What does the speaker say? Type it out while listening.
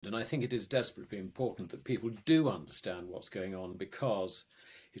And I think it is desperately important that people do understand what's going on, because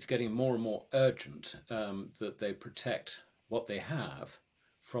it's getting more and more urgent that they protect what they have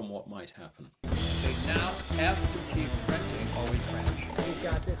from what might happen. They now have to keep printing or we crash. We've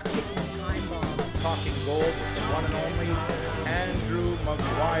got this ticking time bomb. Talking gold with the one and only Andrew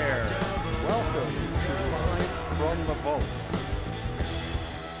Maguire. Welcome to Live from the Vault.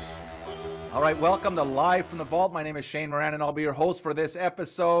 All right, welcome to Live from the Vault. My name is Shane Moran, and I'll be your host for this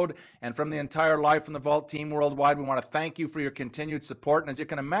episode. And from the entire Live from the Vault team worldwide, we want to thank you for your continued support. And as you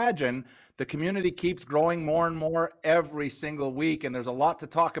can imagine, the community keeps growing more and more every single week, and there's a lot to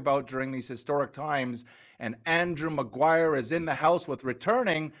talk about during these historic times. And Andrew Maguire is in the house with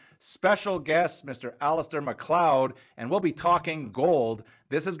returning special guest, Mr. Alistair MacLeod, and we'll be talking gold.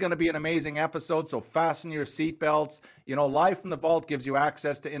 This is going to be an amazing episode, so fasten your seatbelts. You know, Live from the Vault gives you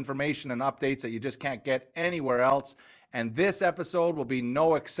access to information and updates that you just can't get anywhere else, and this episode will be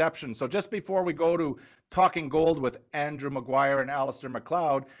no exception. So just before we go to talking gold with Andrew Maguire and Alistair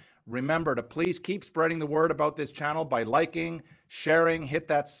MacLeod, remember to please keep spreading the word about this channel by liking, sharing, hit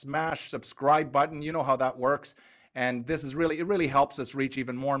that smash subscribe button. You know how that works. And this is it really helps us reach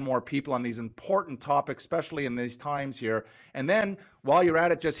even more and more people on these important topics, especially in these times here. And then while you're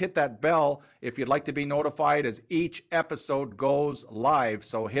at it, just hit that bell if you'd like to be notified as each episode goes live.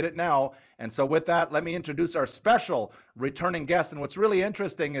 So hit it now. And so with that, let me introduce our special returning guest. And what's really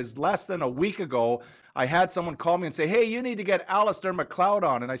interesting is less than a week ago, I had someone call me and say, hey, you need to get Alistair MacLeod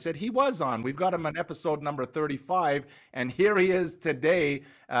on. And I said, he was on. We've got him on episode number 35. And here he is today.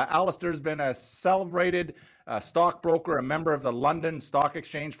 Alistair's been a celebrated stockbroker, a member of the London Stock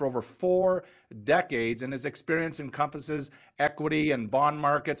Exchange for over 4 decades, and his experience encompasses equity and bond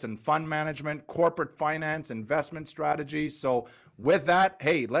markets and fund management, corporate finance, investment strategies. So with that,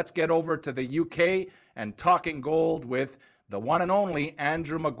 hey, let's get over to the UK and talking gold with the one and only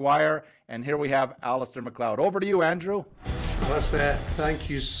Andrew Maguire. And here we have Alistair MacLeod. Over to you, Andrew. Alistair, thank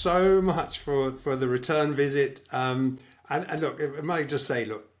you so much for the return visit. And look, I might just say,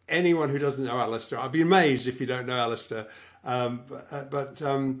 look, anyone who doesn't know Alistair, I'd be amazed if you don't know Alistair. But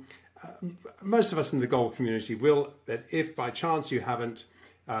most of us in the gold community will, that if by chance you haven't,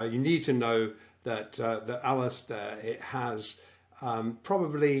 you need to know that Alistair has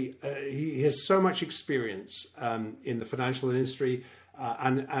he has so much experience in the financial industry,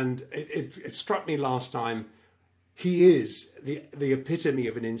 and it struck me last time. He is the epitome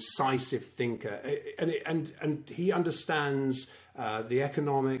of an incisive thinker, and he understands the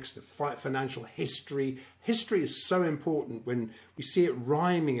economics, the financial history. History is so important when we see it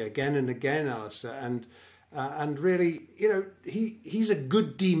rhyming again and again, Alistair, and really, you know, he's a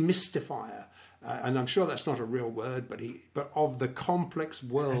good demystifier, and I'm sure that's not a real word, but of the complex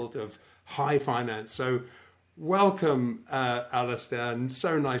world of high finance. So welcome, Alistair, and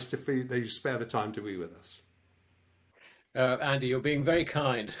so nice to feel that you spare the time to be with us. Andy, you're being very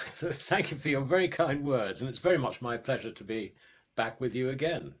kind. Thank you for your very kind words, and it's very much my pleasure to be back with you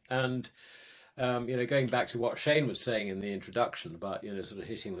again. And going back to what Shane was saying in the introduction about sort of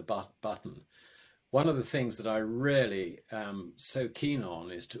hitting the button, one of the things that I really am so keen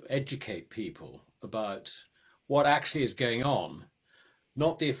on is to educate people about what actually is going on,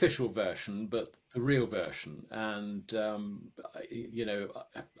 not the official version, but the real version. And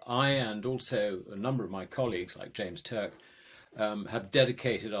I and also a number of my colleagues like James Turk have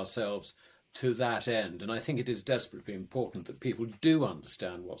dedicated ourselves to that end. And I think it is desperately important that people do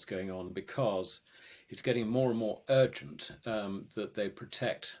understand what's going on, because it's getting more and more urgent that they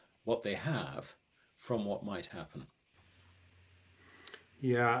protect what they have from what might happen.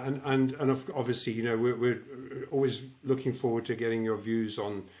 Yeah, and obviously, we're always looking forward to getting your views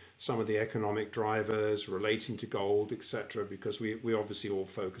on some of the economic drivers relating to gold, etc., because we obviously all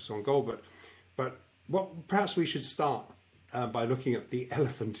focus on gold. But perhaps we should start by looking at the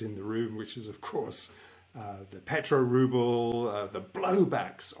elephant in the room, which is, of course, the petro-ruble, the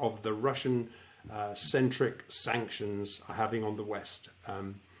blowbacks of the Russian-centric sanctions are having on the West.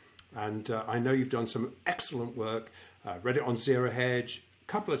 And I know you've done some excellent work, read it on Zero Hedge a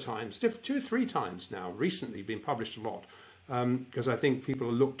couple of times, 2 or 3 times now, recently, been published a lot, because I think people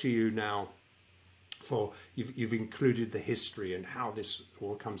look to you now for, you've included the history and how this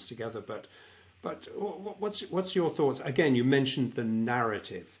all comes together. But what's your thoughts? Again, you mentioned the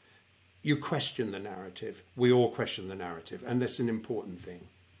narrative. You question the narrative. We all question the narrative, and that's an important thing.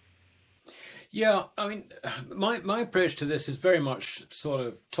 Yeah, I mean, my approach to this is very much sort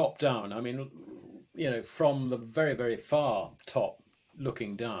of top down. I mean, from the very, very far top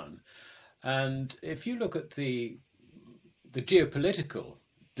looking down. And if you look at the geopolitical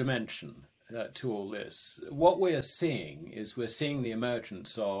dimension, to all this. What we are seeing is we're seeing the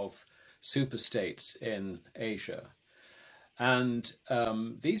emergence of superstates in Asia. And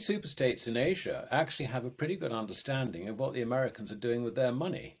these superstates in Asia actually have a pretty good understanding of what the Americans are doing with their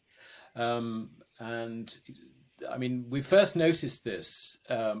money. And I mean, we first noticed this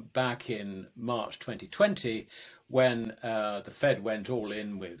back in March 2020 when the Fed went all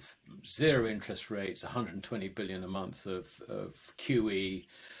in with zero interest rates, 120 billion a month of QE.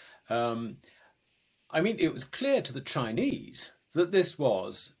 I mean, it was clear to the Chinese that this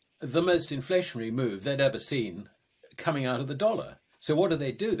was the most inflationary move they'd ever seen coming out of the dollar. So what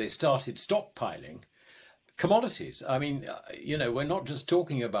do? They started stockpiling commodities. I mean, we're not just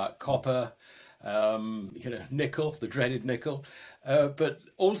talking about copper, nickel, the dreaded nickel, but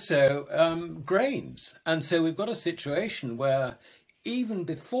also grains. And so we've got a situation where even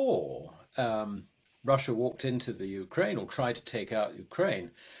before Russia walked into the Ukraine or tried to take out Ukraine,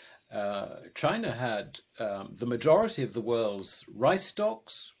 China had the majority of the world's rice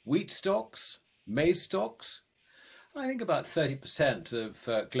stocks, wheat stocks, maize stocks, I think about 30%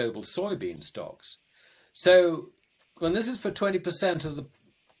 of global soybean stocks. So, when this is for 20% of the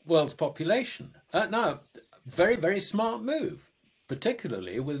world's population, now, very, very smart move,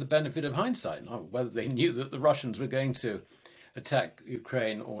 particularly with the benefit of hindsight. Now, whether they knew that the Russians were going to attack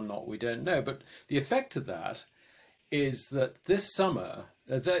Ukraine or not, we don't know. But the effect of that is that this summer,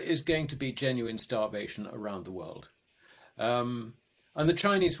 there is going to be genuine starvation around the world. And the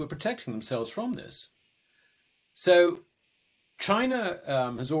Chinese were protecting themselves from this. So China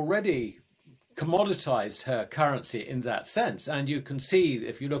has already commoditized her currency in that sense. And you can see,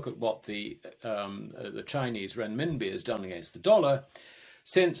 if you look at what the Chinese renminbi has done against the dollar,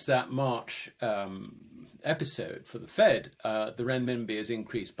 since that March episode for the Fed, the renminbi has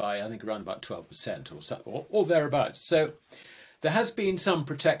increased by, I think, around about 12% or so, or thereabouts. So there has been some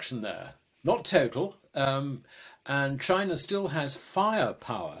protection there, not total. And China still has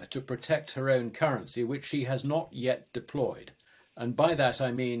firepower to protect her own currency, which she has not yet deployed. And by that,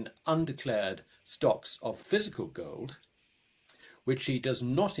 I mean undeclared stocks of physical gold, which she does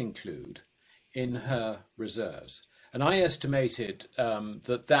not include in her reserves. And I estimated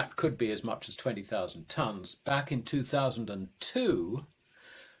that could be as much as 20,000 tons back in 2002.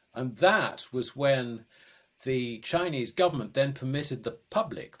 And that was when the Chinese government then permitted the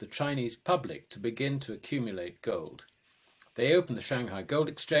Chinese public, to begin to accumulate gold. They opened the Shanghai Gold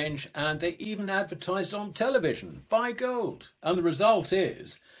Exchange and they even advertised on television, buy gold. And the result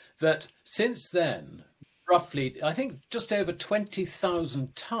is that since then, roughly, I think just over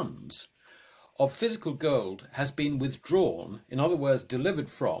 20,000 tons of physical gold has been withdrawn, in other words, delivered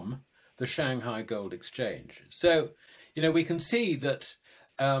from the Shanghai Gold Exchange. So, we can see that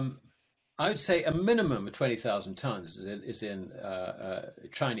I would say a minimum of 20,000 tons is in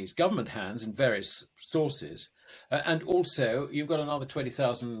Chinese government hands in various sources. And also, you've got another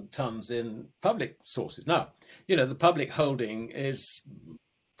 20,000 tons in public sources. Now, the public holding is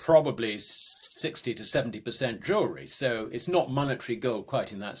probably 60 to 70% jewelry. So it's not monetary gold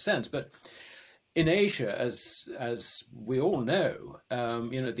quite in that sense. But in Asia, as we all know,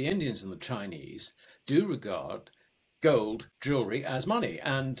 the Indians and the Chinese do regard gold jewelry as money,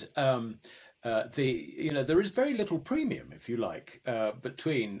 and there is very little premium, if you like,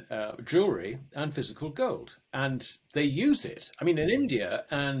 between jewelry and physical gold, and they use it. I mean, in India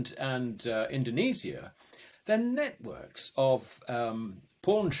and Indonesia, there are networks of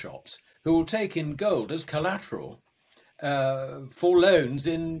pawn shops who will take in gold as collateral for loans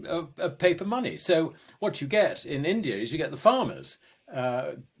of paper money. So what you get in India is you get the farmers.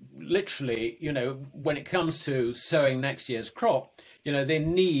 Literally, when it comes to sowing next year's crop, they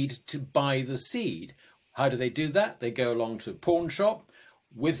need to buy the seed. How do they do that? They go along to a pawn shop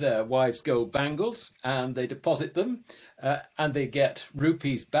with their wives' gold bangles and they deposit them and they get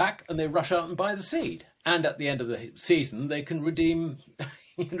rupees back and they rush out and buy the seed. And at the end of the season, they can redeem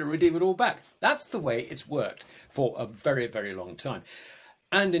it all back. That's the way it's worked for a very, very long time.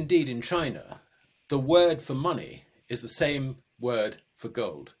 And indeed, in China, the word for money is the same word for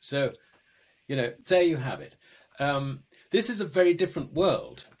gold. So, there you have it. This is a very different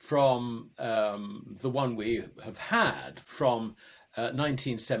world from the one we have had from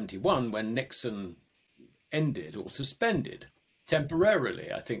 1971, when Nixon ended or suspended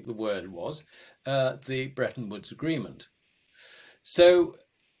temporarily, I think the word was, the Bretton Woods Agreement. So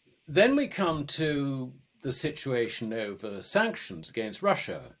then we come to the situation over sanctions against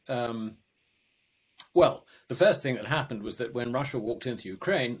Russia. Well, the first thing that happened was that when Russia walked into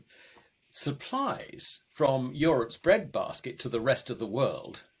Ukraine, supplies from Europe's breadbasket to the rest of the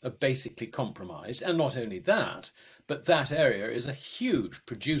world are basically compromised. And not only that, but that area is a huge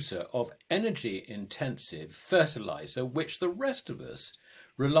producer of energy-intensive fertilizer, which the rest of us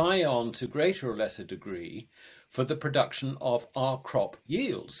rely on to greater or lesser degree for the production of our crop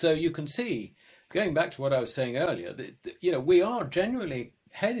yields. So you can see, going back to what I was saying earlier, that we are genuinely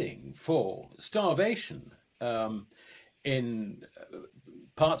heading for starvation in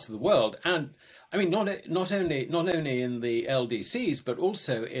parts of the world, and I mean not only in the LDCs, but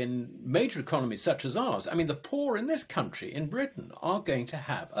also in major economies such as ours. I mean, the poor in this country, in Britain, are going to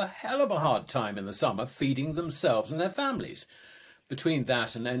have a hell of a hard time in the summer feeding themselves and their families, between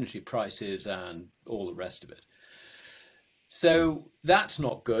that and energy prices and all the rest of it. So that's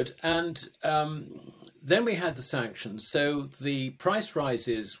not good. And then we had the sanctions. So the price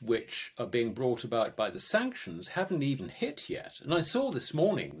rises which are being brought about by the sanctions haven't even hit yet. And I saw this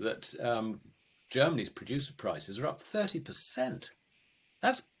morning that Germany's producer prices are up 30%.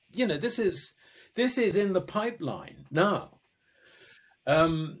 That's, this is in the pipeline now.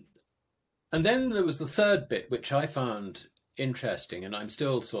 And then there was the third bit, which I found interesting, and I'm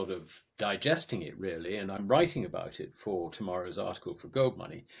still sort of digesting it really, and I'm writing about it for tomorrow's article for Gold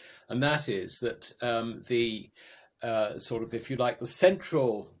Money, and that is that the sort of, if you like, the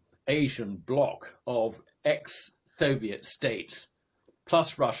Central Asian bloc of ex-Soviet states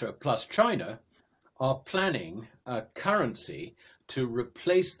plus Russia plus China are planning a currency to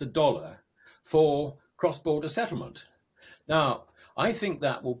replace the dollar for cross-border settlement. Now, I think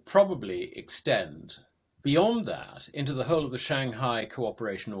that will probably extend beyond that into the whole of the Shanghai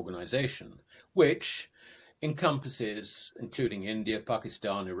Cooperation Organization, which encompasses, including India,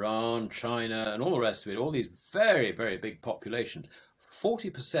 Pakistan, Iran, China, and all the rest of it, all these very, very big populations.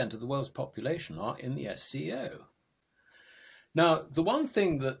 40% of the world's population are in the SCO. Now, the one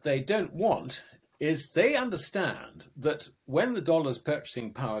thing that they don't want is they understand that when the dollar's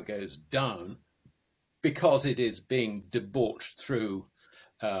purchasing power goes down, because it is being debauched through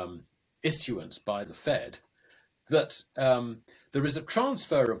issuance by the Fed, that there is a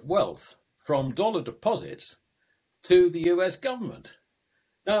transfer of wealth from dollar deposits to the US government.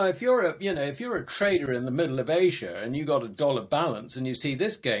 Now, if you're a trader in the middle of Asia and you got a dollar balance and you see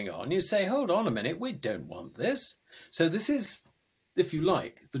this going on, you say, hold on a minute, we don't want this. So this is, if you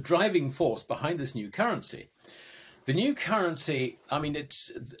like, the driving force behind this new currency. The new currency, I mean,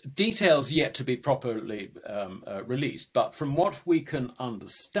 it's details yet to be properly released, but from what we can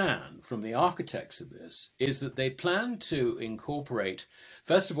understand from the architects of this is that they plan to incorporate,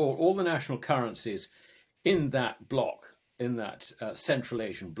 first of all the national currencies in that bloc, in that Central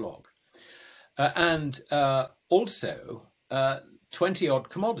Asian bloc, and also 20 odd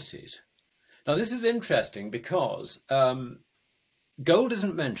commodities. Now, this is interesting because gold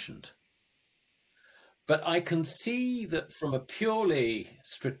isn't mentioned. But I can see that from a purely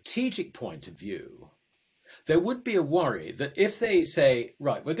strategic point of view, there would be a worry that if they say,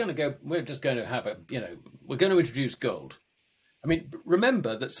 right, we're just going to have we're going to introduce gold. I mean,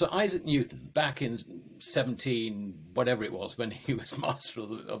 remember that Sir Isaac Newton, back in 17, whatever it was, when he was master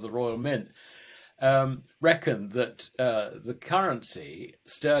of the Royal Mint, reckoned that the currency,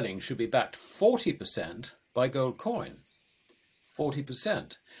 sterling, should be backed 40% by gold coin.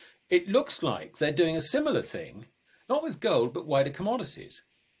 40%. It looks like they're doing a similar thing, not with gold, but wider commodities.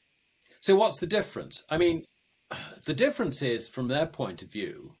 So what's the difference? I mean, the difference is, from their point of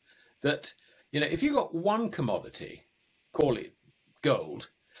view, that, if you've got one commodity, call it gold,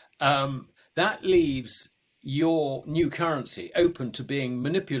 that leaves your new currency open to being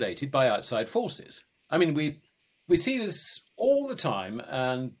manipulated by outside forces. I mean, we see this all the time,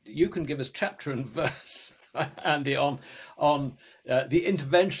 and you can give us chapter and verse, Andy, on the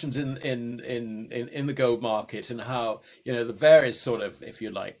interventions in the gold market, and how the various sort of, if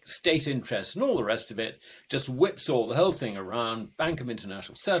you like, state interests and all the rest of it just whipsaw the whole thing around. Bank of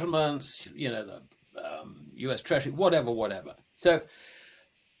International Settlements, the U.S. Treasury, whatever. So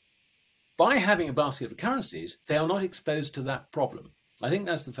by having a basket of currencies, they are not exposed to that problem. I think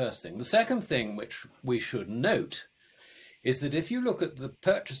that's the first thing. The second thing which we should note is that if you look at the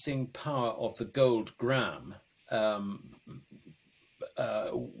purchasing power of the gold gram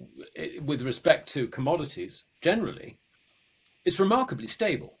with respect to commodities generally, it's remarkably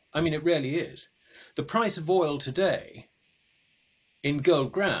stable. I mean, it really is. The price of oil today in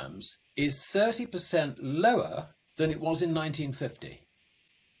gold grams is 30% lower than it was in 1950.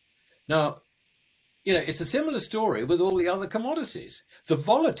 Now, it's a similar story with all the other commodities. The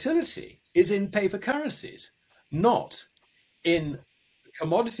volatility is in paper currencies, not in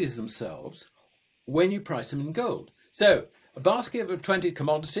commodities themselves when you price them in gold. So a basket of 20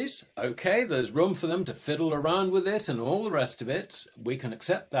 commodities. Okay, there's room for them to fiddle around with it and all the rest of it. We can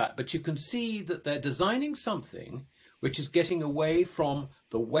accept that. But you can see that they're designing something which is getting away from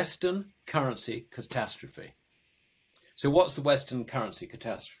the Western currency catastrophe. So what's the Western currency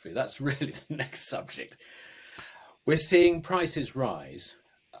catastrophe? That's really the next subject. We're seeing prices rise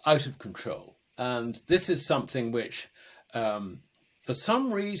out of control. And this is something which, for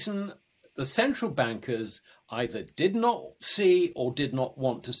some reason, the central bankers either did not see or did not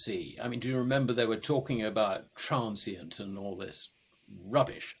want to see. I mean, do you remember they were talking about transient and all this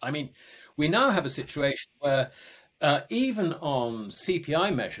rubbish? I mean, we now have a situation where even on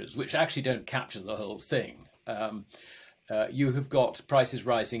CPI measures, which actually don't capture the whole thing, you have got prices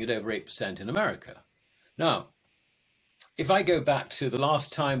rising at over 8% in America. Now, if I go back to the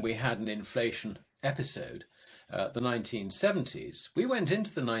last time we had an inflation episode, the 1970s, we went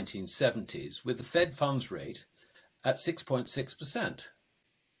into the 1970s with the Fed funds rate at 6.6%.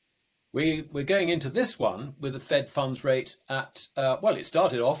 We're going into this one with the Fed funds rate at, well, it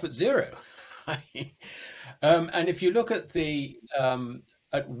started off at zero. And if you look at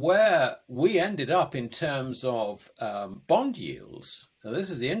at where we ended up in terms of bond yields, now this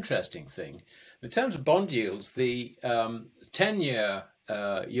is the interesting thing. In terms of bond yields, the 10-year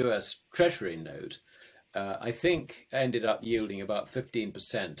US Treasury note, I think, ended up yielding about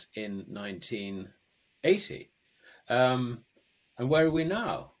 15% in 1980. And where are we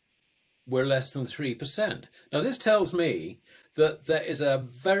now? We're less than 3%. Now, this tells me that there is a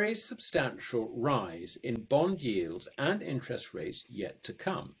very substantial rise in bond yields and interest rates yet to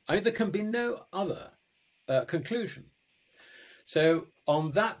come. I mean, there can be no other conclusion. So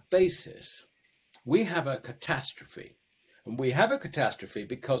on that basis, we have a catastrophe. And we have a catastrophe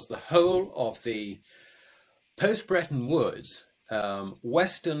because the whole of the post-Bretton Woods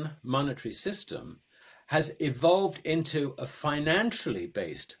Western monetary system has evolved into a financially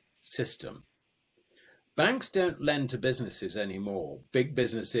based system. Banks don't lend to businesses anymore. Big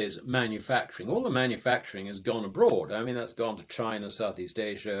businesses, manufacturing. All the manufacturing has gone abroad. I mean, that's gone to China, Southeast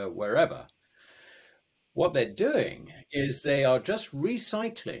Asia, wherever. What they're doing is they are just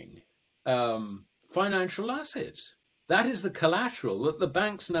recycling financial assets. That is the collateral that the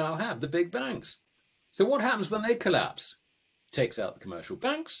banks now have, the big banks. So what happens when they collapse? It takes out the commercial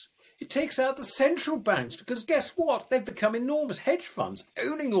banks. It takes out the central banks, because guess what? They've become enormous hedge funds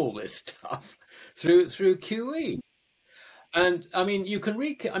owning all this stuff through QE. And I mean, you can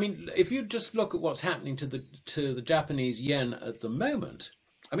if you just look at what's happening to the Japanese yen at the moment,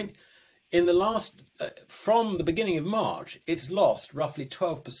 I mean, in the last from the beginning of March, it's lost roughly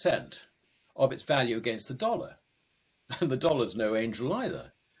 12% of its value against the dollar, and the dollar's no angel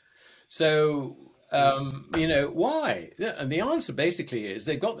either. So why? And the answer basically is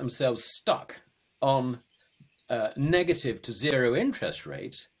they've got themselves stuck on negative to zero interest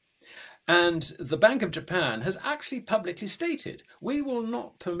rates. And the Bank of Japan has actually publicly stated, we will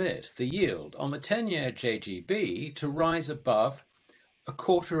not permit the yield on the 10-year JGB to rise above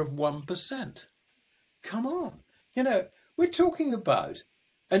 0.25%. Come on. We're talking about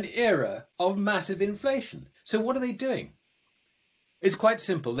an era of massive inflation. So what are they doing? It's quite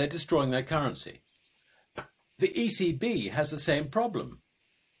simple. They're destroying their currency. The ECB has the same problem.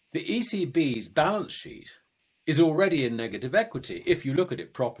 The ECB's balance sheet is already in negative equity, if you look at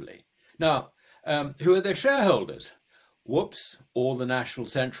it properly. Now, who are their shareholders? Whoops, all the national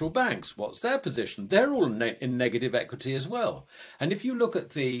central banks. What's their position? They're all in negative equity as well. And if you look at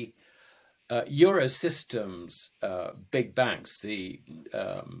the Eurosystem's big banks, the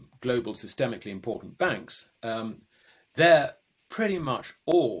global systemically important banks, they're pretty much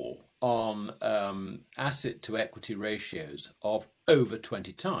all on asset to equity ratios of over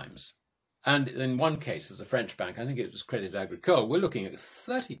 20 times. And in one case, as a French bank, I think it was Crédit Agricole, we're looking at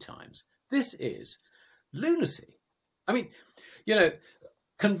 30 times. This is lunacy. I mean,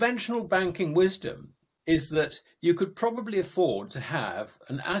 conventional banking wisdom is that you could probably afford to have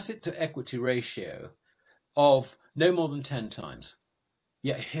an asset to equity ratio of no more than 10 times.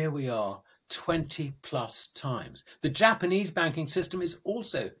 Yet here we are, 20 plus times. The Japanese banking system is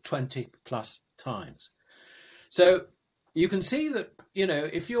also 20 plus times. So you can see that,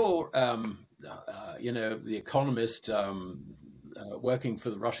 if you're, the economist working for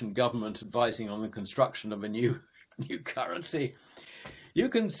the Russian government advising on the construction of a new currency, you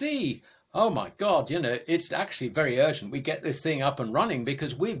can see, oh my God, it's actually very urgent. We get this thing up and running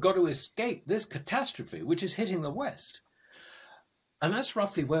because we've got to escape this catastrophe, which is hitting the West. And that's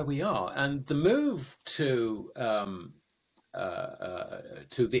roughly where we are. And the move to the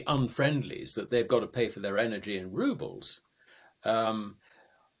unfriendlies, that they've got to pay for their energy in rubles,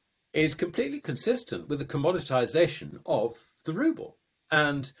 is completely consistent with the commoditization of the ruble.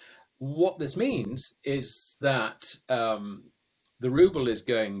 And what this means is that the ruble is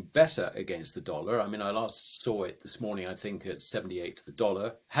going better against the dollar. I mean, I last saw it this morning, I think, at 78 to the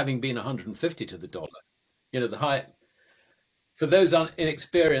dollar, having been 150 to the dollar. The high, for those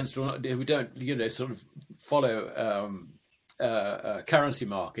inexperienced or not, who don't, sort of follow currency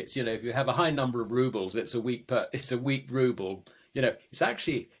markets, if you have a high number of rubles, it's a weak ruble. It's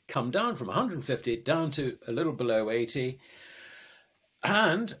actually come down from 150 down to a little below 80.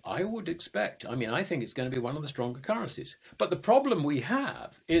 And I would expect, I think it's going to be one of the stronger currencies. But the problem we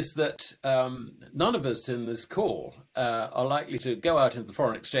have is that none of us in this call are likely to go out into the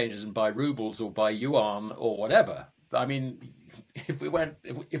foreign exchanges and buy rubles or buy yuan or whatever. I mean, if we went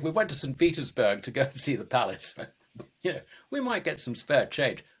to St. Petersburg to go and see the palace, we might get some spare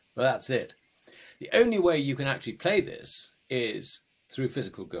change, but that's it. The only way you can actually play this is through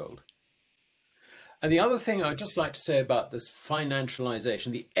physical gold. And the other thing I'd just like to say about this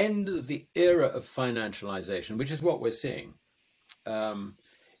financialization, the end of the era of financialization, which is what we're seeing,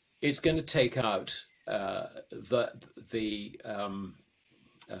 it's going to take out the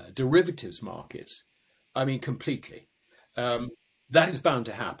derivatives markets. Completely. That is bound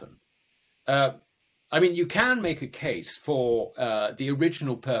to happen. You can make a case for the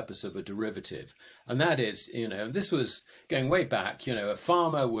original purpose of a derivative, and that is, this was going way back. A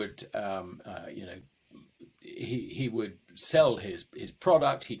farmer would, he would sell his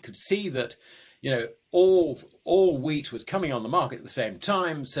product. He could see that, all wheat was coming on the market at the same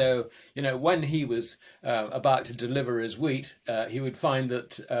time. So, when he was about to deliver his wheat, he would find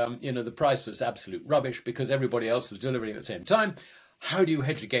that, the price was absolute rubbish because everybody else was delivering at the same time. How do you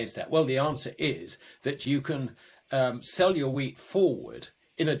hedge against that? Well, the answer is that you can sell your wheat forward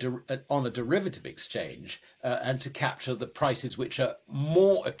on a derivative exchange and to capture the prices which are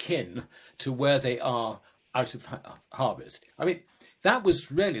more akin to where they are out of harvest. That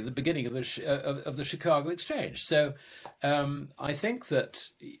was really the beginning of the Chicago Exchange. So I think that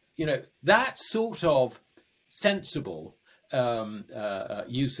that sort of sensible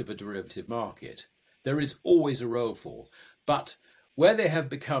use of a derivative market, there is always a role for, but where they have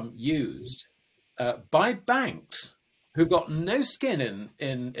become used by banks who've got no skin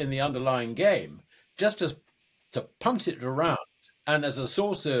in the underlying game, just as to punt it around and as a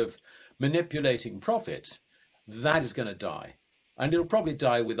source of manipulating profits, that is going to die. And it'll probably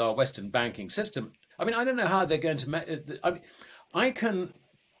die with our Western banking system. I don't know how they're going to... I can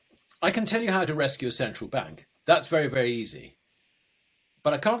tell you how to rescue a central bank. That's very, very easy.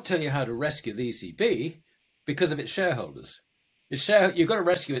 But I can't tell you how to rescue the ECB because of its shareholders. You've got to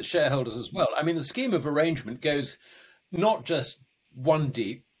rescue its shareholders as well. The scheme of arrangement goes not just one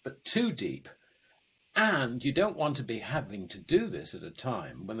deep, but two deep. And you don't want to be having to do this at a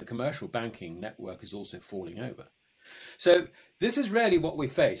time when the commercial banking network is also falling over. So this is really what we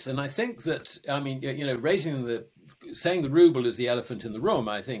face. And I think that, saying the ruble is the elephant in the room,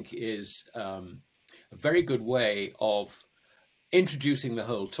 I think is a very good way of introducing the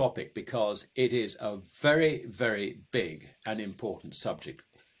whole topic, because it is a very, very big and important subject.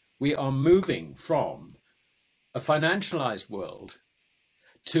 We are moving from a financialized world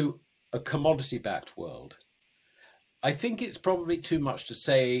to a commodity-backed world. I think it's probably too much to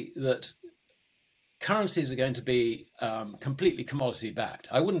say that currencies are going to be completely commodity-backed.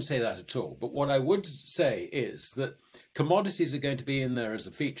 I wouldn't say that at all. But what I would say is that commodities are going to be in there as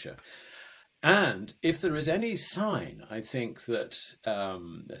a feature. And if there is any sign, I think that,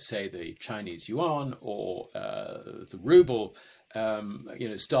 say, the Chinese yuan or the ruble,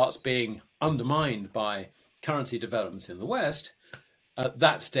 starts being undermined by currency developments in the West, at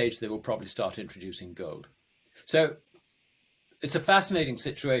that stage they will probably start introducing gold. So it's a fascinating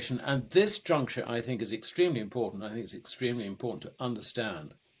situation, and this juncture, I think, is extremely important. I think it's extremely important to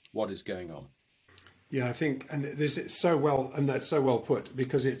understand what is going on. Yeah, I think, and this is so well, and that's so well put,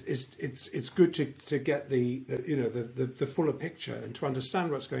 because it's good to get the fuller picture and to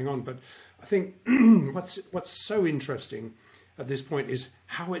understand what's going on. But I think what's so interesting at this point is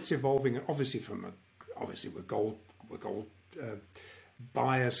how it's evolving. Obviously, we're gold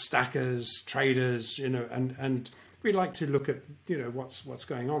buyers, stackers, traders, and we like to look at what's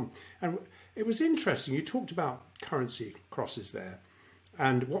going on. And it was interesting. You talked about currency crosses there.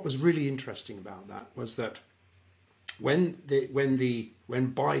 And what was really interesting about that was that when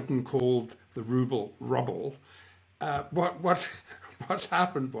Biden called the ruble rubble, what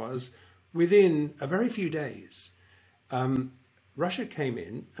happened was, within a very few days, Russia came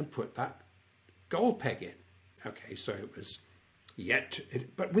in and put that gold peg in. Okay, so it was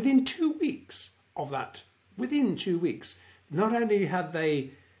but within 2 weeks of that, not only have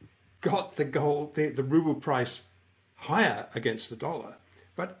they got the gold, the ruble price higher against the dollar,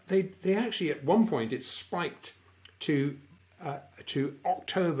 but they actually at one point it spiked to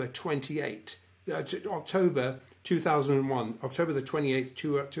October 28, to October 2001, October the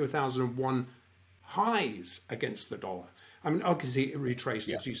 28th, 2001 highs against the dollar. I mean, obviously it retraced,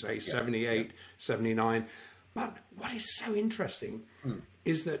 as you say, 78, 79. But what is so interesting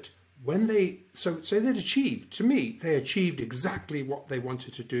is that when they they'd achieved, to me, they achieved exactly what they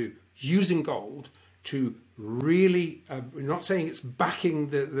wanted to do using gold to really, we're not saying it's backing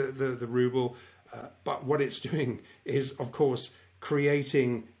the ruble, but what it's doing is, of course,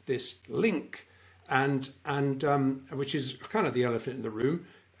 creating this link, and which is kind of the elephant in the room.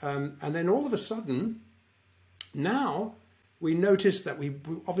 And then all of a sudden, now we notice that we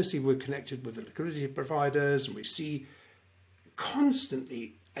obviously we're connected with the liquidity providers, and we see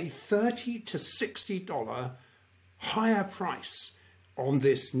constantly a $30 to $60 higher price on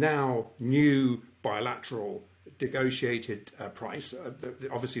this now new bilateral negotiated price.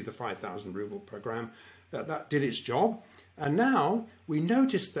 Obviously, the 5,000 ruble program that did its job, and now we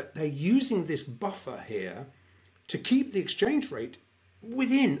notice that they're using this buffer here to keep the exchange rate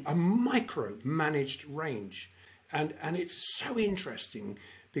within a micro managed range. And it's so interesting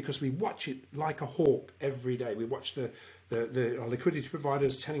because we watch it like a hawk every day. We watch the liquidity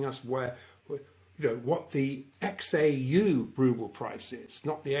providers telling us what the XAU ruble price is,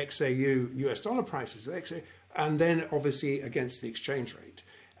 not the XAU US dollar prices, and then obviously against the exchange rate.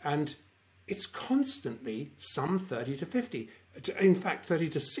 And it's constantly some 30 to 50, in fact,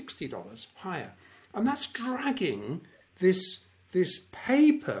 $30 to $60 higher. And that's dragging this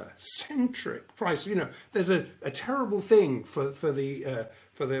paper-centric price. There's a terrible thing for the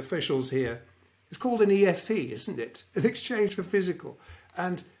officials here. It's called an EFP, isn't it? An exchange for physical.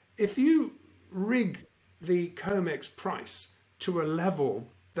 And if you rig the COMEX price to a level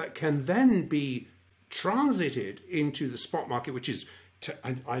that can then be transited into the spot market, which is,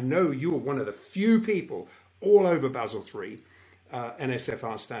 I know you are one of the few people all over Basel III,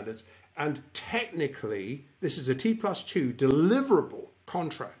 NSFR standards, and technically, this is a T+2 deliverable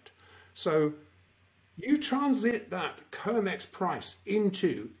contract. So you transit that COMEX price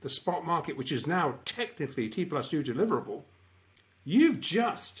into the spot market, which is now technically T+2 deliverable, you've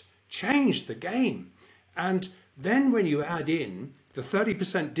just changed the game. And then when you add in the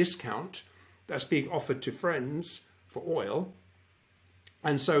 30% discount that's being offered to friends for oil,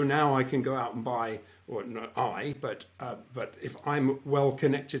 and so now I can go out and buy, or not but if I'm well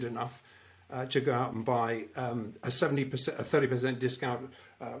connected enough to go out and buy a 30% discount.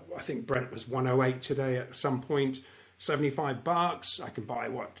 I think Brent was 108 today at some point, $75. I can buy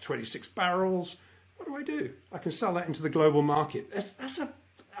 26 barrels. What do? I can sell that into the global market.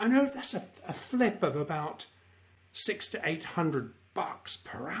 I know that's a flip of about $600 to $800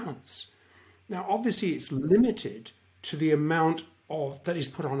 per ounce. Now, obviously, it's limited to the amount that is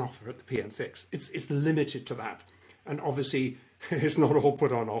put on offer at the PM Fix. It's limited to that, and obviously it's not all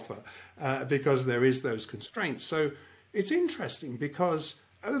put on offer because there is those constraints. So it's interesting because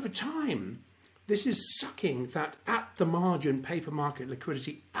over time this is sucking that at the margin paper market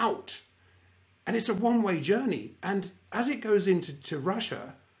liquidity out, and it's a one-way journey. And as it goes into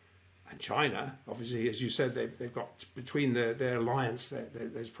Russia and China, obviously, as you said, they've got between their alliance,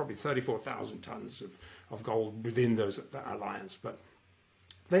 there's probably 34,000 tons of gold within that alliance, but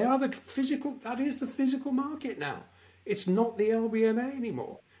they are that is the physical market now. It's not the LBMA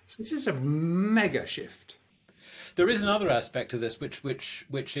anymore. So this is a mega shift. There is another aspect to this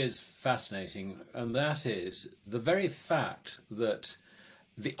which is fascinating, and that is the very fact that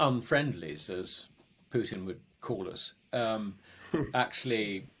the unfriendlies, as Putin would call us,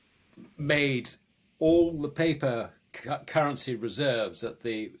 actually made all the paper currency reserves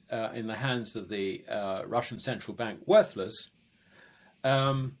in the hands of the Russian central bank worthless,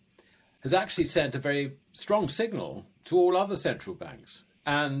 has actually sent a very strong signal to all other central banks.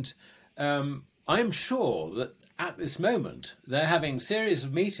 And I'm sure that at this moment they're having a series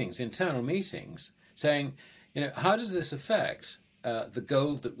of meetings, internal meetings, saying, how does this affect the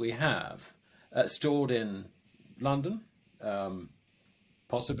gold that we have stored in London,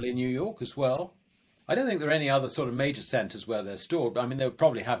 possibly New York as well? I don't think there are any other sort of major centres where they're stored. I mean, they'll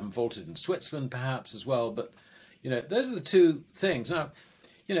probably have them vaulted in Switzerland perhaps as well. But, those are the two things. Now,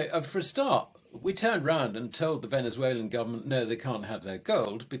 for a start, we turned round and told the Venezuelan government, no, they can't have their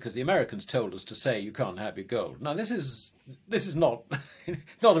gold, because the Americans told us to say you can't have your gold. Now, this is not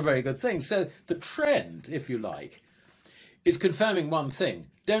not a very good thing. So the trend, if you like, is confirming one thing: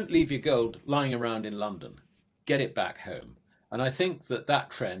 don't leave your gold lying around in London. Get it back home. And I think that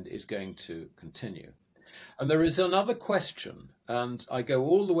trend is going to continue. And there is another question, and I go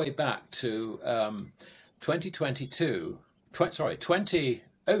all the way back to 2002,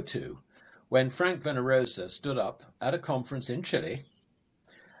 when Frank Venerosa stood up at a conference in Chile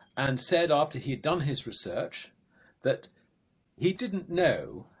and said, after he'd done his research, that he didn't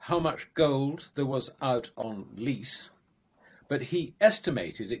know how much gold there was out on lease, but he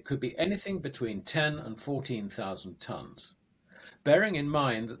estimated it could be anything between 10 and 14,000 tons, bearing in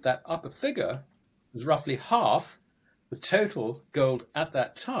mind that that upper figure was roughly half the total gold at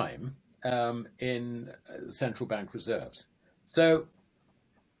that time in central bank reserves. So,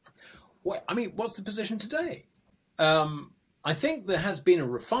 what's the position today? I think there has been a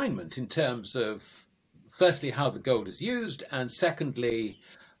refinement in terms of, firstly, how the gold is used, and secondly,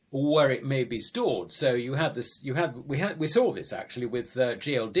 where it may be stored. So we saw this actually with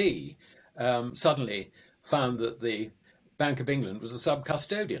GLD. Suddenly found that the Bank of England was a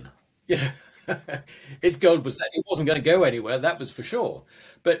sub-custodian. Its gold was that it wasn't going to go anywhere, that was for sure.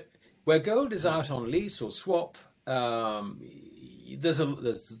 But where gold is out on lease or swap, there's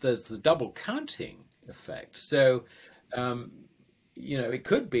the double counting effect. So it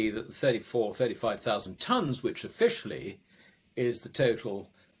could be that the 35,000 tons, which officially is the total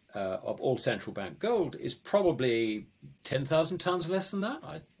of all central bank gold, is probably 10,000 tons less than that.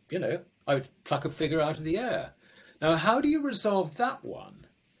 I would pluck a figure out of the air. Now, how do you resolve that one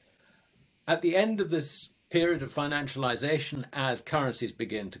at the end of this period of financialization as currencies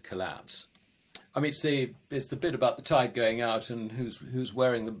begin to collapse? I mean, it's the bit about the tide going out and who's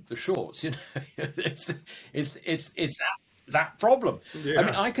wearing the shorts. It's that problem. Yeah. I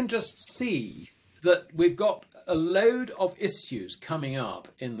mean, I can just see that we've got a load of issues coming up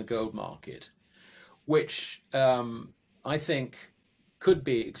in the gold market, which I think could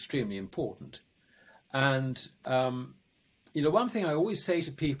be extremely important. And one thing I always say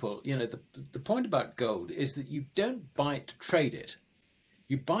to people, the point about gold is that you don't buy it to trade it.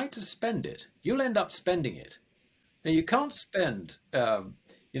 You buy it to spend it. You'll end up spending it. Now, you can't spend,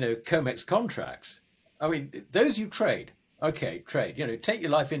 COMEX contracts. I mean, those you trade. Okay, trade. Take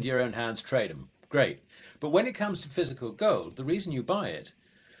your life into your own hands, trade them. Great. But when it comes to physical gold, the reason you buy it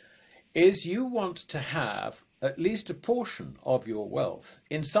is you want to have at least a portion of your wealth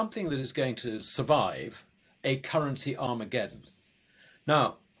in something that is going to survive a currency Armageddon.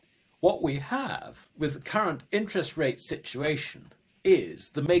 Now, what we have with the current interest rate situation is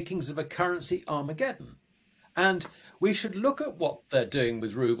the makings of a currency Armageddon. And we should look at what they're doing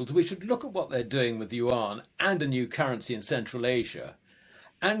with rubles. We should look at what they're doing with yuan and a new currency in Central Asia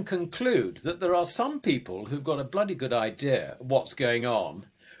and conclude that there are some people who've got a bloody good idea of what's going on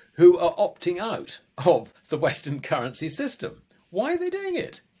who are opting out of the Western currency system. Why are they doing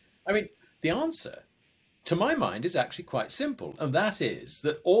it? I mean, the answer, to my mind, is actually quite simple, and that is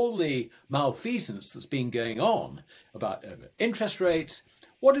that all the malfeasance that's been going on about interest rates.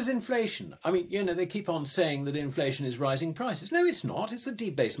 What is inflation? I mean, they keep on saying that inflation is rising prices. No, it's not. It's a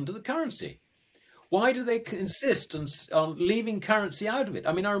debasement of the currency. Why do they insist on leaving currency out of it?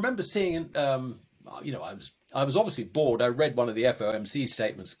 I mean, I remember seeing, I was obviously bored. I read one of the FOMC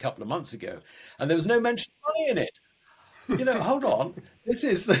statements a couple of months ago, and there was no mention of money in it. Hold on. This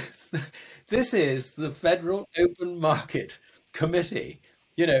is the Federal Open Market Committee,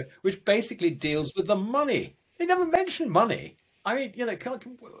 which basically deals with the money. They never mention money. I mean,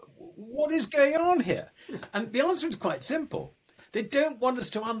 what is going on here? And the answer is quite simple. They don't want us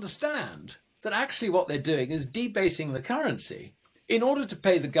to understand that actually what they're doing is debasing the currency in order to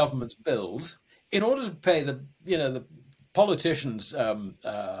pay the government's bills, in order to pay the politicians'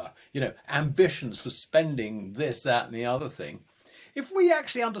 ambitions for spending this, that, and the other thing. If we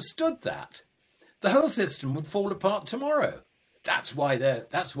actually understood that, the whole system would fall apart tomorrow. That's why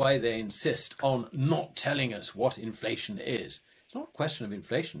they insist on not telling us what inflation is. It's not a question of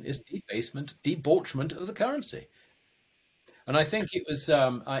inflation. It's debauchment of the currency. And I think it was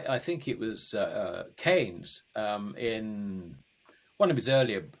Keynes in one of his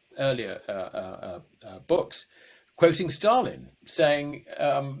earlier books, quoting Stalin, saying,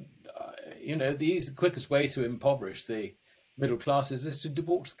 the quickest way to impoverish the middle classes is to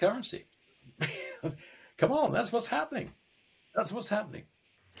debauch the currency. Come on, that's what's happening. That's what's happening.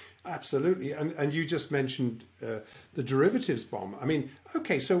 Absolutely. And you just mentioned the derivatives bomb. I mean,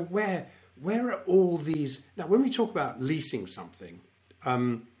 okay, so where are all these... Now, when we talk about leasing something,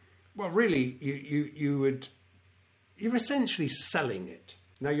 well, really, you're essentially selling it.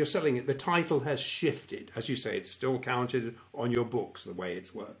 Now you're selling it. The title has shifted. As you say, it's still counted on your books, the way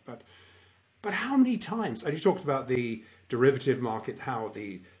it's worked. But how many times? And you talked about the derivative market, how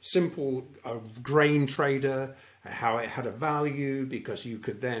the simple grain trader, how it had a value because you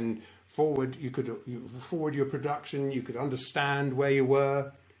could then you forward your production, you could understand where you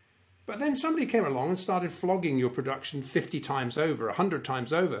were. But then somebody came along and started flogging your production 50 times over, 100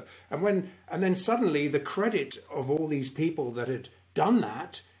 times over. And then suddenly the credit of all these people that had done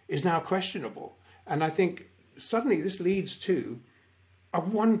that is now questionable. And I think suddenly this leads to a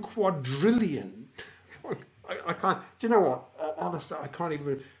 1 quadrillion. I can't, do you know what? Honestly, I can't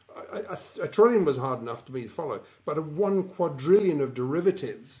even, a trillion was hard enough to me to follow, but a 1 quadrillion of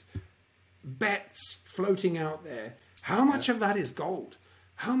derivatives, bets floating out there. How much of that is gold?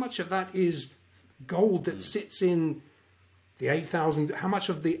 How much of that is gold that sits in the 8,000? How much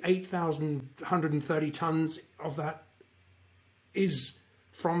of the 8,130 tons of that is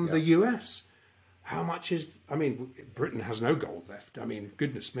from the US? How much is, I mean, Britain has no gold left. I mean,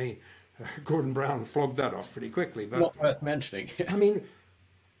 goodness me, Gordon Brown flogged that off pretty quickly. But not worth mentioning. I mean,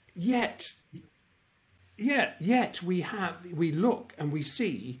 yet we look and we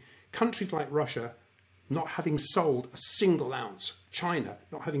see countries like Russia not having sold a single ounce, China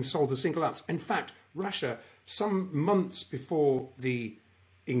not having sold a single ounce. In fact, Russia, some months before the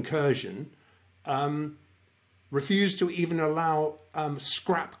incursion, refused to even allow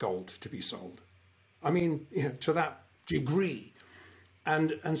scrap gold to be sold. I mean, to that degree.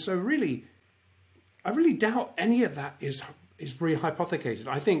 And so really, I really doubt any of that is rehypothecated.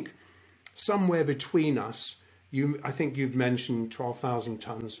 I think somewhere between us, I think you've mentioned 12,000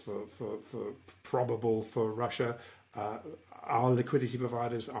 tons for probable for Russia. Our liquidity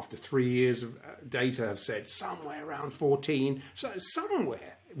providers, after 3 years of data, have said somewhere around 14. So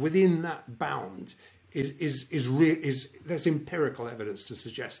somewhere within that bound is there's empirical evidence to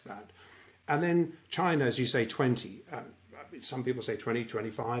suggest that. And then China, as you say, 20. Some people say 20,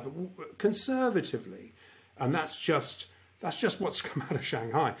 25, conservatively, and that's just what's come out of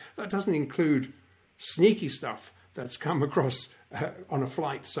Shanghai. That doesn't include sneaky stuff that's come across on a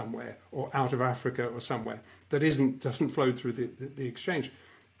flight somewhere or out of Africa or somewhere that doesn't flow through the exchange.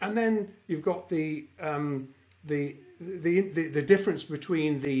 And then you've got the difference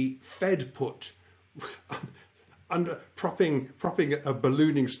between the Fed put under propping a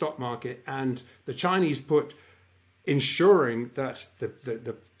ballooning stock market and the Chinese put ensuring that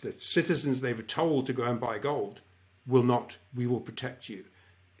the citizens they were told to go and buy gold we will protect you.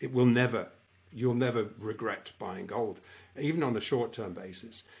 You'll never regret buying gold, even on a short-term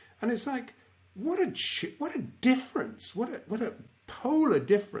basis. And it's like, what a difference, what a polar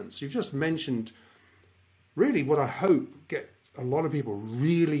difference. You've just mentioned really what I hope gets a lot of people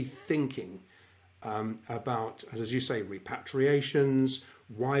really thinking about, as you say, repatriations.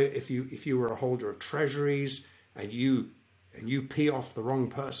 Why, if you were a holder of treasuries and you pee off the wrong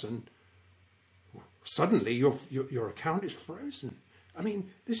person, suddenly your account is frozen. I mean,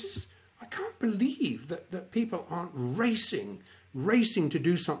 I can't believe that people aren't racing to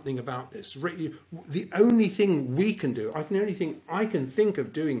do something about this. The only thing we can do, the only thing I can think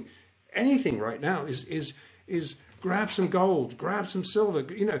of doing anything right now is grab some gold, grab some silver,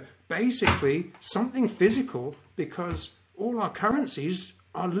 basically something physical, because all our currencies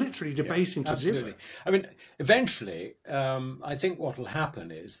are literally debasing to zero. I mean, eventually, I think what will happen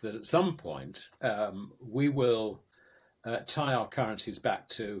is that at some point we will tie our currencies back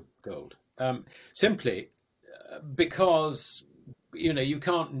to gold, simply because we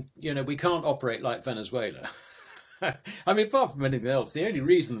can't operate like Venezuela. I mean, apart from anything else, the only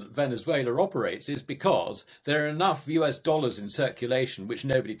reason that Venezuela operates is because there are enough US dollars in circulation, which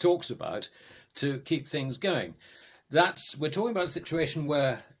nobody talks about, to keep things going. We're talking about a situation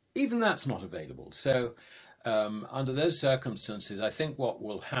where even that's not available. So under those circumstances, I think what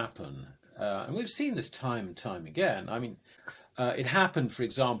will happen, and we've seen this time and time again. I mean, it happened, for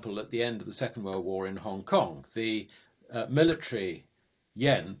example, at the end of the Second World War in Hong Kong. The military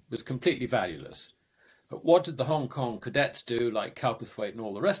yen was completely valueless. But what did the Hong Kong cadets do, like Cowperthwaite and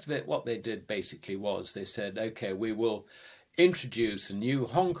all the rest of it? What they did basically was they said, okay, we will introduce a new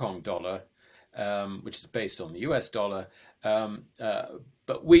Hong Kong dollar, which is based on the US dollar,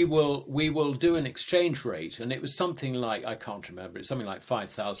 but we will do an exchange rate, and it was something like, I can't remember, it's something like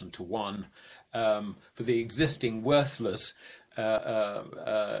 5,000 to 1 for the existing worthless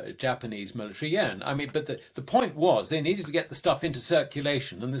Japanese military yen. I mean, but the point was they needed to get the stuff into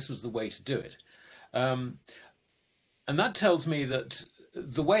circulation, and this was the way to do it. And that tells me that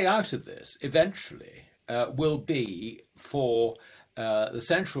the way out of this eventually will be for the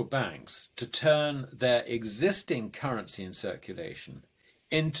central banks to turn their existing currency in circulation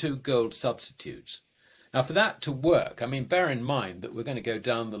into gold substitutes. Now, for that to work, I mean, bear in mind that we're going to go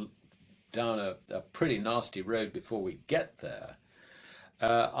down a pretty nasty road before we get there.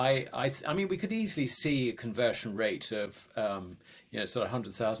 I mean, we could easily see a conversion rate of, sort of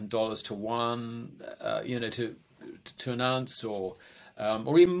 $100,000 to one, to an ounce, or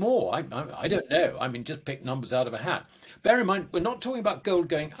even more. I don't know. I mean, just pick numbers out of a hat. Bear in mind, we're not talking about gold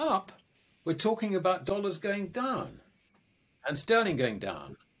going up. We're talking about dollars going down and sterling going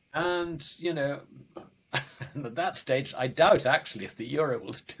down. And, at that stage, I doubt actually if the euro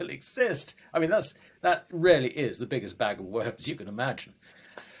will still exist. I mean, that really is the biggest bag of worms you can imagine.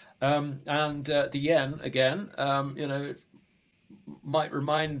 And the yen, again, might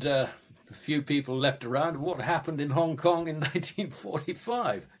remind the few people left around of what happened in Hong Kong in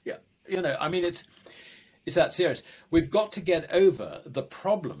 1945. Yeah, I mean, it's that serious. We've got to get over the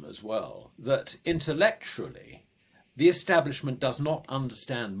problem as well that intellectually, the establishment does not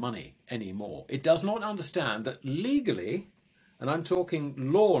understand money anymore. It does not understand that legally, and I'm talking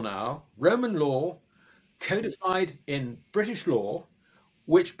law now, Roman law, codified in British law,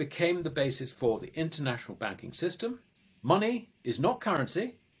 which became the basis for the international banking system. Money is not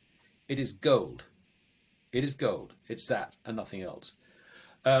currency, it is gold. It is gold. It's that and nothing else.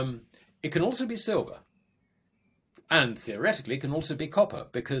 It can also be silver. And theoretically, it can also be copper,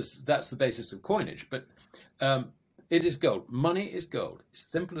 because that's the basis of coinage. But it is gold. Money is gold. It's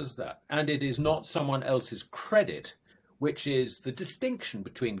simple as that. And it is not someone else's credit, which is the distinction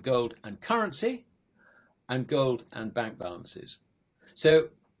between gold and currency and gold and bank balances. So,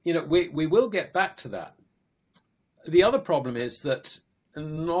 we will get back to that. The other problem is that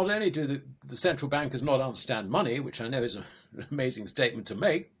not only do the central bankers not understand money, which I know is an amazing statement to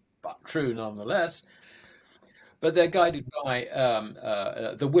make, but true nonetheless, but they're guided by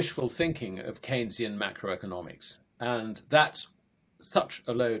the wishful thinking of Keynesian macroeconomics. And that's such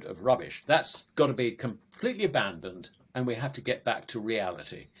a load of rubbish. That's got to be completely abandoned, and we have to get back to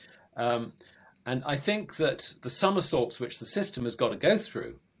reality. And I think that the somersaults which the system has got to go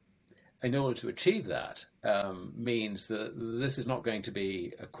through in order to achieve that means that this is not going to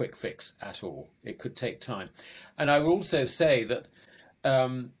be a quick fix at all. It could take time. And I will also say that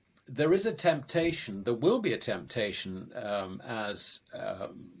there is a temptation, there will be a temptation as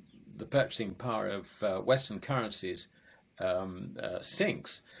the purchasing power of Western currencies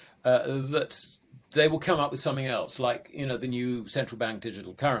sinks, that they will come up with something else, like, the new central bank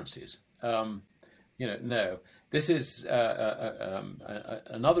digital currencies. No, this is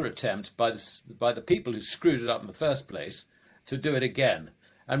another attempt by the people who screwed it up in the first place to do it again.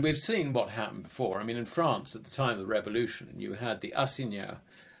 And we've seen what happened before. I mean, in France at the time of the revolution, you had the assignat,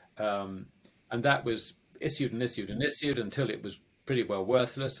 and that was issued and issued and issued until it was pretty well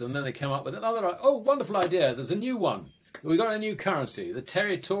worthless. And then they came up with another, wonderful idea. There's a new one. We got a new currency, the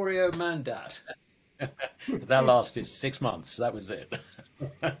territorio mandat. That lasted 6 months. That was it.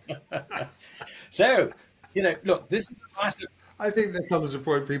 So, look, this is a matter. I think there comes a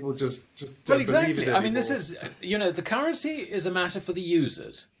point people just Well, don't exactly. believe it I mean, anymore. this is, the currency is a matter for the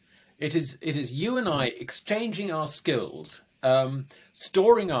users. It is you and I exchanging our skills,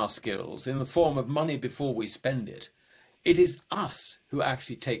 storing our skills in the form of money before we spend it. It is us who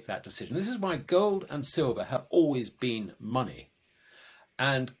actually take that decision. This is why gold and silver have always been money.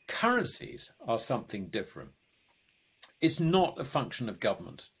 And currencies are something different. It's not a function of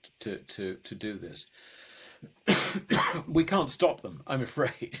government to do this. We can't stop them, I'm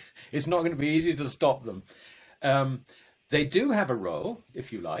afraid. It's not going to be easy to stop them. They do have a role,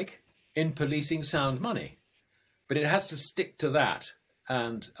 if you like, in policing sound money, but it has to stick to that.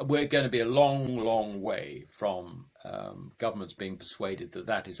 And we're going to be a long, long way from governments being persuaded that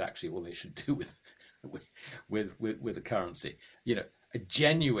that is actually all they should do with a currency. A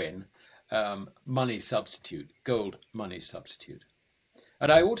genuine money substitute, gold money substitute.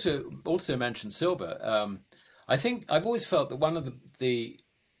 And I also mentioned silver. I think I've always felt that one of the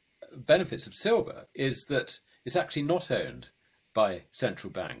benefits of silver is that it's actually not owned by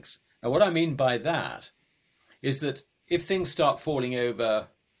central banks. And what I mean by that is that if things start falling over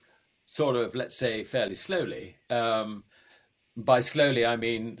sort of, let's say, fairly slowly, by slowly, I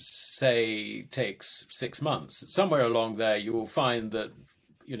mean, say, takes 6 months. Somewhere along there, you will find that,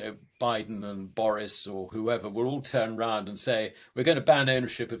 Biden and Boris or whoever will all turn around and say, we're going to ban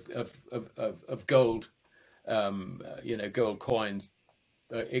ownership of gold, gold coins,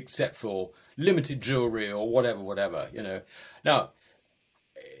 except for limited jewelry or whatever. Now,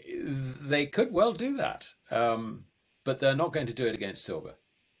 they could well do that, but they're not going to do it against silver.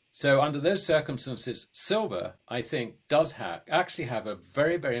 So under those circumstances, silver, I think, does actually have a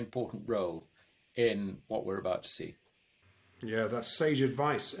very, very important role in what we're about to see. Yeah, that's sage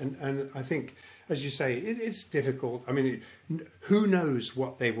advice. And I think, as you say, it's difficult. I mean, who knows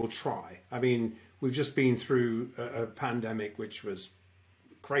what they will try? I mean, we've just been through a pandemic which was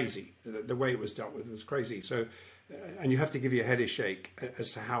crazy. The way it was dealt with was crazy. So, and you have to give your head a shake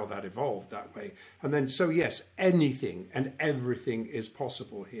as to how that evolved that way. And then, so yes, anything and everything is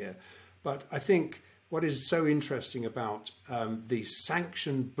possible here. But I think what is so interesting about the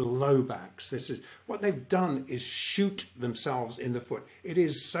sanction blowbacks, this is what they've done is shoot themselves in the foot. It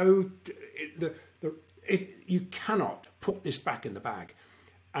is so, you cannot put this back in the bag.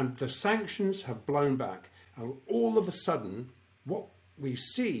 And the sanctions have blown back. And all of a sudden, what we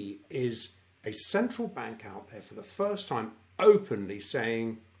see is a central bank out there for the first time openly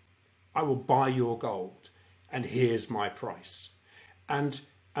saying, I will buy your gold and here's my price. And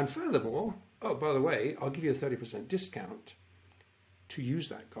furthermore, oh, by the way, I'll give you a 30% discount to use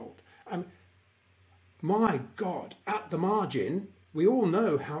that gold. My God, at the margin, we all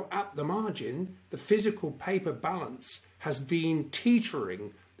know how at the margin, the physical paper balance has been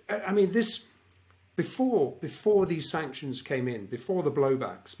teetering. I mean, this, before these sanctions came in, before the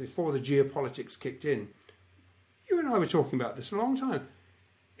blowbacks, before the geopolitics kicked in, you and I were talking about this a long time.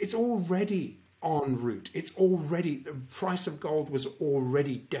 It's already en route. It's already, the price of gold was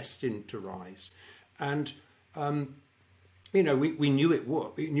already destined to rise. And, you know, we knew it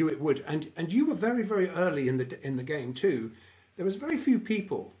would. We knew it would. And you were very, very early in the game too. There was very few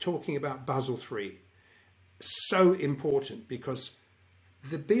people talking about Basel III. So important because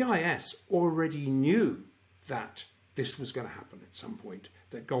the BIS already knew that this was going to happen at some point,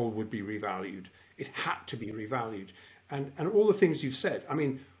 that gold would be revalued. It had to be revalued. And all the things you've said, I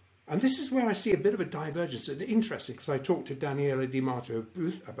mean, and this is where I see a bit of a divergence. It's interesting because I talked to Daniela Di Mato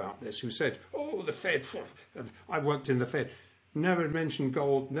Booth about this, who said, oh, the Fed, I worked in the Fed, never mentioned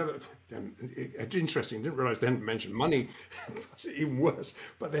gold, never. It's interesting, didn't realize they hadn't mentioned money, even worse,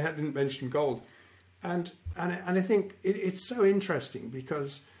 but they hadn't mentioned gold. And I think it's so interesting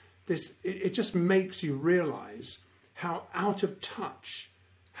because it just makes you realize how out of touch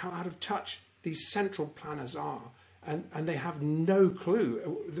these central planners are. And they have no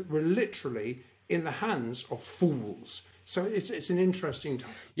clue. We're literally in the hands of fools. So it's an interesting time.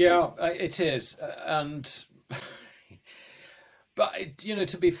 Yeah, it is. But, you know,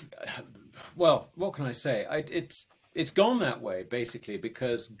 well, what can I say? It's gone that way, basically,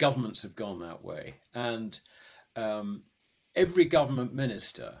 because governments have gone that way. And every government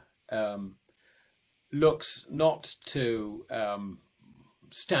minister looks not to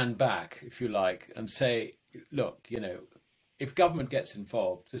stand back, if you like, and say, look, you know, if government gets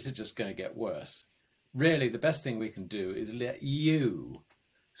involved, this is just going to get worse. Really, the best thing we can do is let you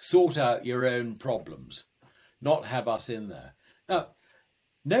sort out your own problems, not have us in there. Now,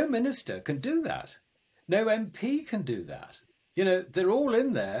 no minister can do that. No MP can do that. You know, they're all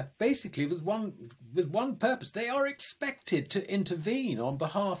in there basically with one purpose. They are expected to intervene on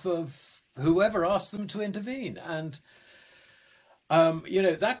behalf of whoever asks them to intervene. And you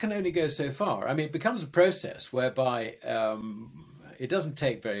know, that can only go so far. I mean, it becomes a process whereby it doesn't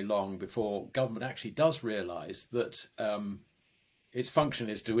take very long before government actually does realise that its function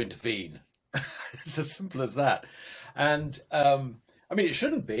is to intervene. It's as simple as that. And I mean, it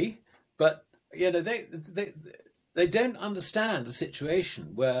shouldn't be, but you know, they don't understand the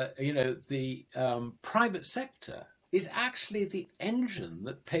situation where, you know, the private sector is actually the engine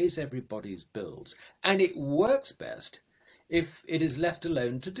that pays everybody's bills, and it works best if it is left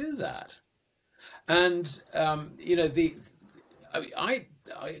alone to do that. And, you know, I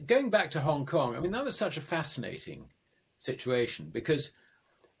going back to Hong Kong, I mean, that was such a fascinating situation because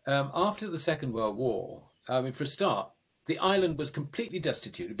after the Second World War, I mean, for a start, the island was completely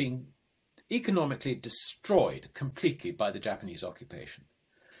destitute, being economically destroyed completely by the Japanese occupation.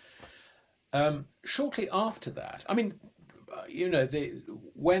 Shortly after that, I mean, you know,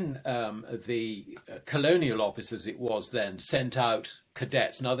 when the colonial officers, it was then, sent out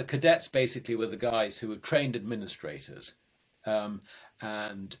cadets. Now, the cadets basically were the guys who were trained administrators,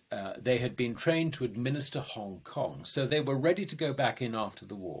 and they had been trained to administer Hong Kong. So they were ready to go back in after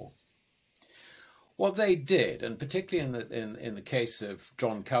the war. What they did, and particularly in the case of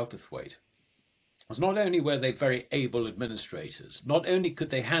John Cowperthwaite, was not only were they very able administrators, not only could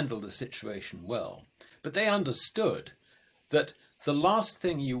they handle the situation well, but they understood that the last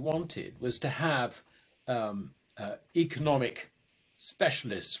thing you wanted was to have economic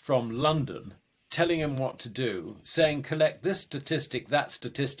specialists from London telling him what to do, saying, collect this statistic, that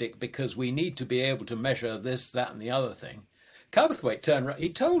statistic, because we need to be able to measure this, that, and the other thing. Cowperthwaite turned around, he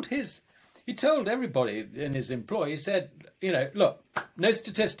told everybody in his employ, he said, you know, look, no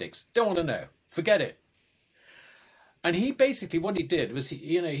statistics, don't want to know, forget it. And he basically, what he did was,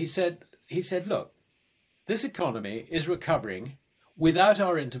 he said, look, this economy is recovering without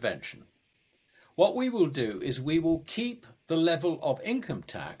our intervention. What we will do is we will keep the level of income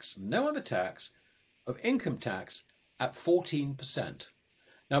tax, no other tax, of income tax at 14%.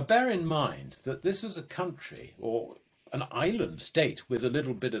 Now, bear in mind that this was a country or an island state with a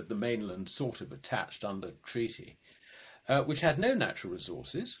little bit of the mainland sort of attached under treaty, which had no natural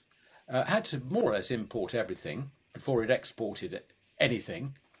resources, had to more or less import everything before it exported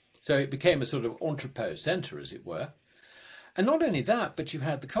anything. So it became a sort of entrepot centre, as it were. And not only that, but you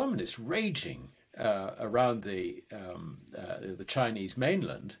had the communists raging around the Chinese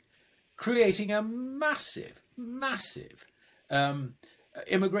mainland, creating a massive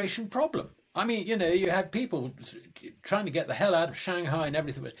immigration problem. I mean, you know, you had people trying to get the hell out of Shanghai and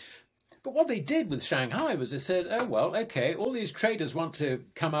everything. But what they did with Shanghai was they said, oh, well, okay, all these traders want to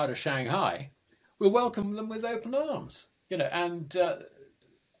come out of Shanghai. We'll welcome them with open arms, you know, and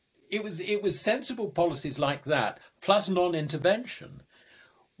it was sensible policies like that, plus non-intervention,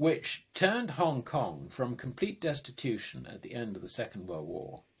 which turned Hong Kong from complete destitution at the end of the Second World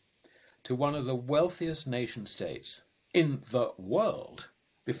War to one of the wealthiest nation states in the world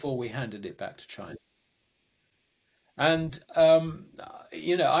before we handed it back to China. And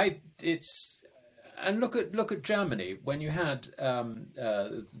you know, and look at Germany. When you had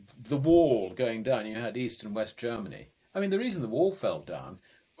the wall going down, you had East and West Germany. I mean, the reason the wall fell down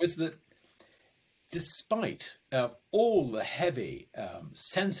was that despite all the heavy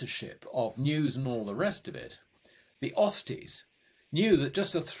censorship of news and all the rest of it, the Osties knew that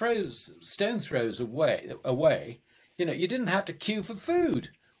just a stone throws away, you know, you didn't have to queue for food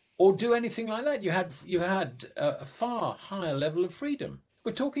or do anything like that. You had a far higher level of freedom.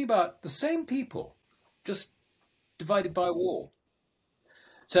 We're talking about the same people, just divided by a wall.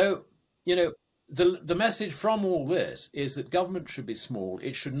 So, you know, the message from all this is that government should be small.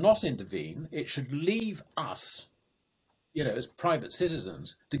 It should not intervene. It should leave us, you know, as private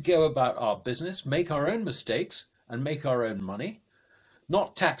citizens, to go about our business, make our own mistakes and make our own money,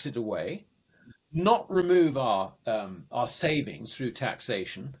 not tax it away, not remove our savings through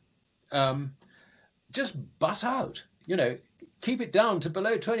taxation, just butt out, you know, keep it down to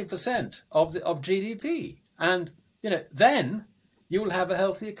below 20% of GDP. And, you know, then you will have a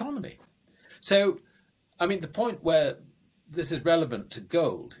healthy economy. So, I mean, the point where this is relevant to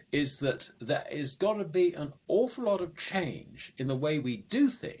gold is that there has got to be an awful lot of change in the way we do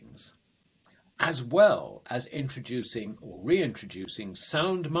things, as well as introducing or reintroducing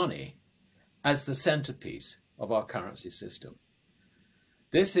sound money as the centerpiece of our currency system.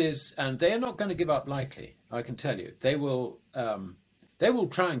 This is, and they are not going to give up lightly, I can tell you. They will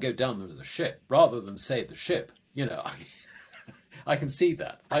try and go down with the ship rather than save the ship. You know, I can see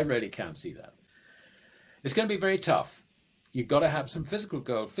that. I really can see that. It's going to be very tough. You've got to have some physical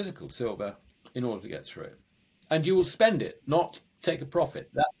gold, physical silver in order to get through it. And you will spend it, not take a profit.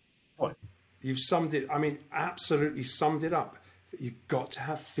 That's the point. You've summed it, I mean, absolutely summed it up. You've got to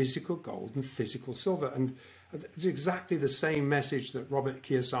have physical gold and physical silver. And it's exactly the same message that Robert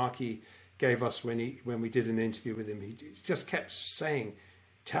Kiyosaki gave us when we did an interview with him. He just kept saying,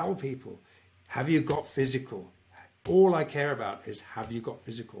 tell people, have you got physical? All I care about is, have you got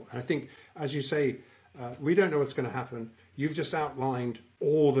physical? And I think, as you say, we don't know what's going to happen. You've just outlined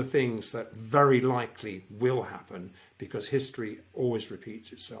all the things that very likely will happen, because history always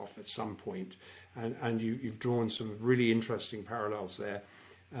repeats itself at some point. And you've drawn some really interesting parallels there.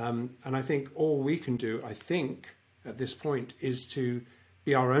 And I think all we can do, I think, at this point is to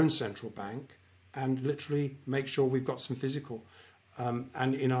be our own central bank and literally make sure we've got some physical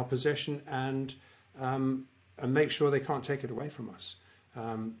and in our possession, and make sure they can't take it away from us.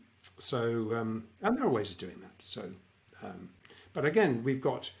 And there are ways of doing that. So, but again, we've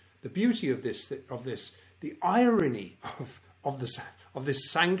got the beauty of this, the irony of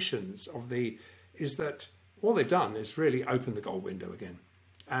this sanctions is that all they've done is really open the gold window again,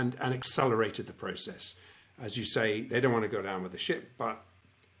 and accelerated the process. As you say, they don't want to go down with the ship, but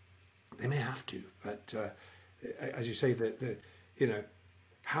they may have to. But as you say, you know,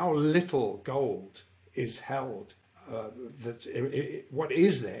 how little gold is held. What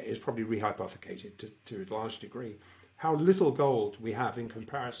is there is probably rehypothecated to a large degree. How little gold we have in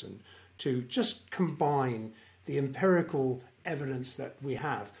comparison to just combine the empirical evidence that we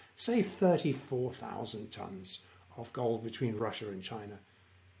have, say 34,000 tons of gold between Russia and China.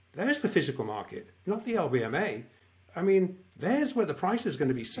 There's the physical market, not the LBMA. I mean, there's where the price is going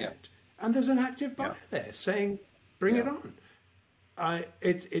to be set. Yeah. And there's an active buyer there saying, bring it on.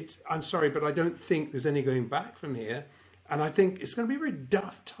 I'm sorry, but I don't think there's any going back from here. And I think it's going to be very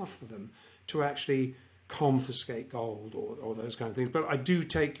tough for them to actually confiscate gold or those kind of things. But I do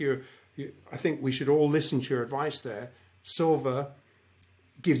take I think we should all listen to your advice there. Silver,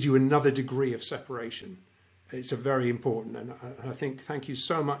 gives you another degree of separation. It's a very important, and I think thank you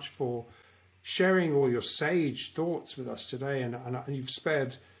so much for sharing all your sage thoughts with us today, and you've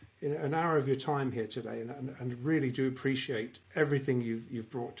spared an hour of your time here today, and really do appreciate everything you've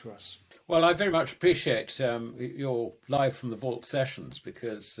brought to us. Well, I very much appreciate your live from the vault sessions,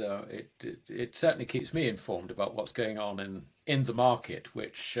 because it certainly keeps me informed about what's going on in the market,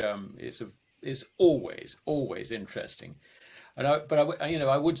 which is always interesting. But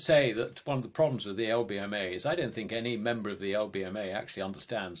I would say that one of the problems with the LBMA is I don't think any member of the LBMA actually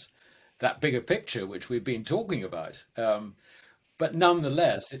understands that bigger picture which we've been talking about. But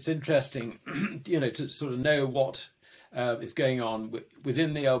nonetheless, it's interesting, to sort of know what is going on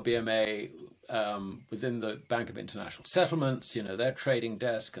within the LBMA, within the Bank of International Settlements, their trading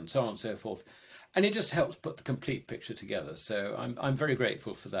desk, and so on and so forth. And it just helps put the complete picture together. So I'm very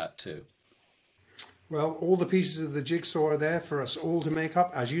grateful for that too. Well, all the pieces of the jigsaw are there for us all to make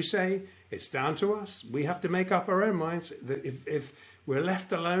up. As you say, it's down to us. We have to make up our own minds. That if we're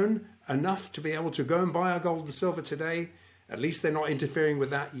left alone enough to be able to go and buy our gold and silver today, at least they're not interfering with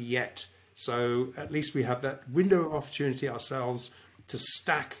that yet. So at least we have that window of opportunity ourselves to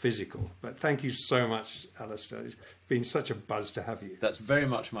stack physical. But thank you so much, Alistair. It's been such a buzz to have you. That's very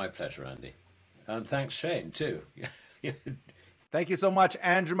much my pleasure, Andy. And thanks, Shane, too. Thank you so much,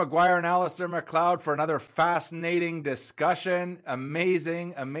 Andrew Maguire and Alistair MacLeod, for another fascinating discussion.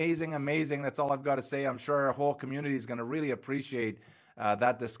 Amazing. That's all I've got to say. I'm sure our whole community is going to really appreciate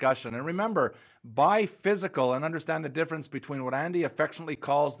that discussion. And remember, buy physical and understand the difference between what Andy affectionately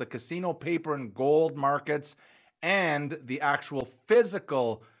calls the casino paper and gold markets and the actual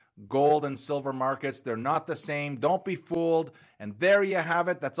physical gold and silver markets. They're not the same. Don't be fooled. And there you have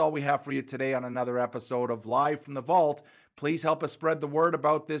it. That's all we have for you today on another episode of Live from the Vault. Please help us spread the word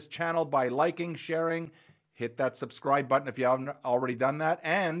about this channel by liking, sharing, hit that subscribe button if you haven't already done that,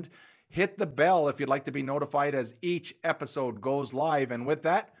 and hit the bell if you'd like to be notified as each episode goes live. And with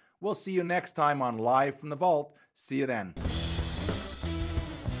that, we'll see you next time on Live from the Vault. See you then.